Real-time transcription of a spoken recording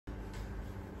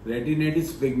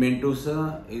Retinitis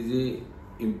pigmentosa is a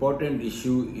important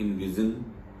issue in vision.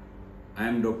 I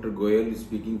am Dr. Goyal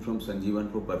speaking from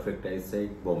Sanjeevan for Perfect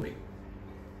Eyesight, Bombay.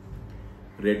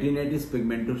 Retinitis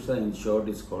pigmentosa in short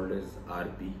is called as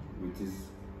RP, which is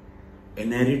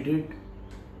inherited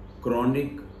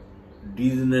chronic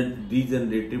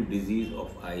degenerative disease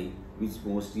of eye which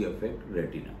mostly affect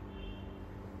retina.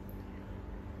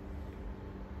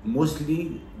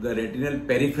 Mostly the retinal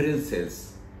peripheral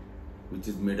cells, which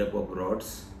is made up of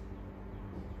rods,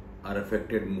 are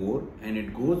affected more, and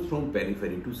it goes from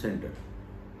periphery to center.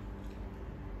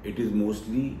 It is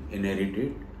mostly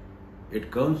inherited. It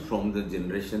comes from the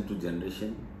generation to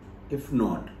generation. If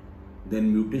not,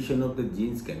 then mutation of the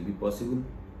genes can be possible.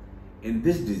 In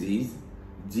this disease,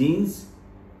 genes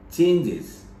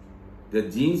changes. The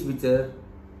genes which are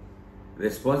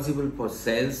responsible for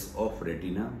cells of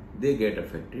retina, they get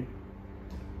affected.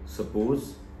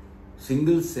 Suppose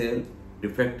single cell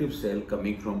defective cell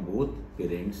coming from both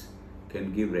parents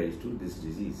can give rise to this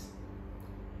disease.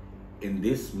 In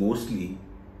this, mostly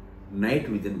night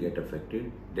vision get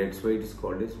affected. That's why it is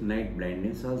called as night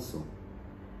blindness also.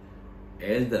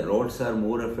 As the rods are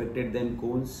more affected than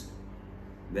cones,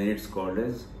 then it's called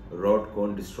as rod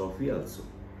cone dystrophy also.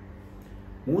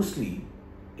 Mostly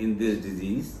in this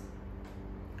disease,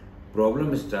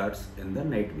 problem starts in the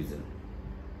night vision.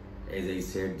 As I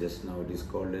said just now, it is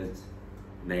called as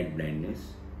night blindness.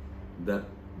 The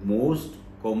most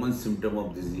common symptom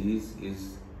of disease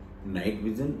is night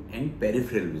vision and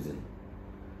peripheral vision.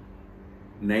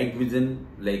 Night vision,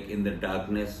 like in the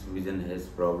darkness, vision has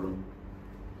problem.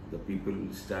 The people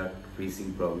start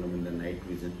facing problem in the night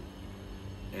vision,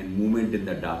 and movement in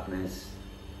the darkness,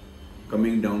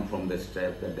 coming down from the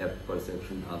step, the depth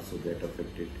perception also get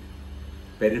affected.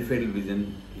 Peripheral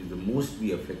vision is the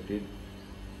mostly affected.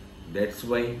 That's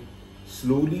why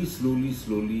slowly,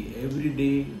 every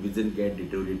day vision get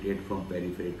deteriorated from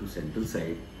periphery to central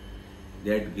side.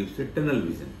 That gives a tunnel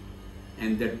vision.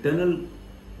 And the tunnel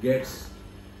gets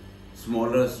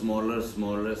smaller.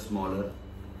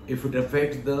 If it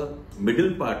affects the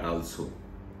middle part also,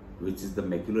 which is the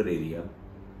macular area,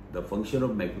 the function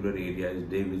of macular area is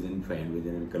day vision, fine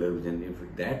vision and color vision.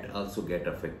 If that also get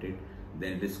affected,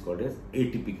 then it is called as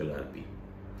atypical RP.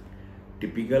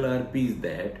 Typical RP is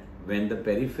that when the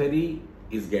periphery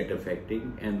is get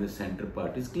affecting and the center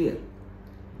part is clear.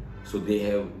 So they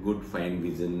have good fine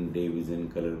vision, day vision,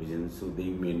 color vision, so they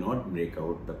may not break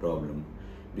out the problem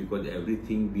because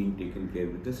everything being taken care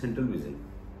with the central vision.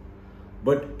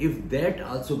 But if that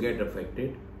also get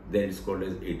affected, then it's called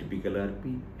as atypical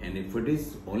RP, and if it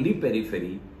is only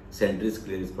periphery, center is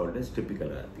clear, is called as typical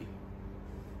RP.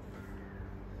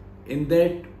 In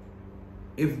that,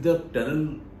 if the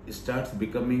tunnel starts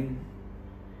becoming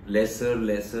lesser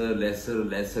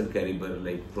caliber,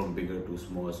 like from bigger to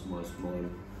small,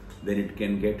 then it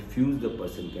can get fused, the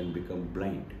person can become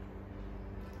blind.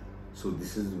 So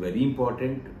this is very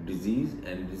important disease,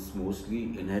 and it is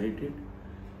mostly inherited.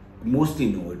 Mostly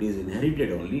no, it is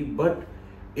inherited only, but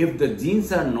if the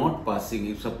genes are not passing,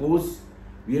 if suppose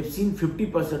we have seen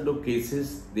 50% of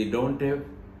cases, they don't have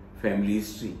family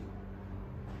history.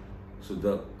 So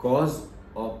the cause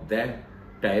of that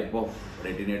type of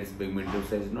retinitis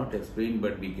pigmentosa is not explained,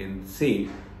 but we can say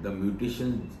the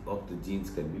mutations of the genes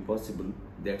can be possible.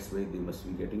 That's why they must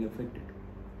be getting affected.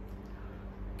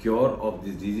 Cure of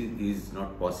this disease is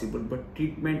not possible, but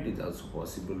treatment is also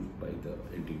possible by the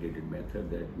integrated method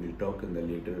that we'll talk in the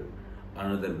later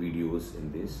another videos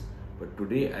in this. But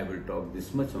today I will talk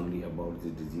this much only about the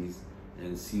disease,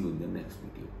 and see you in the next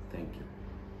video. Thank you.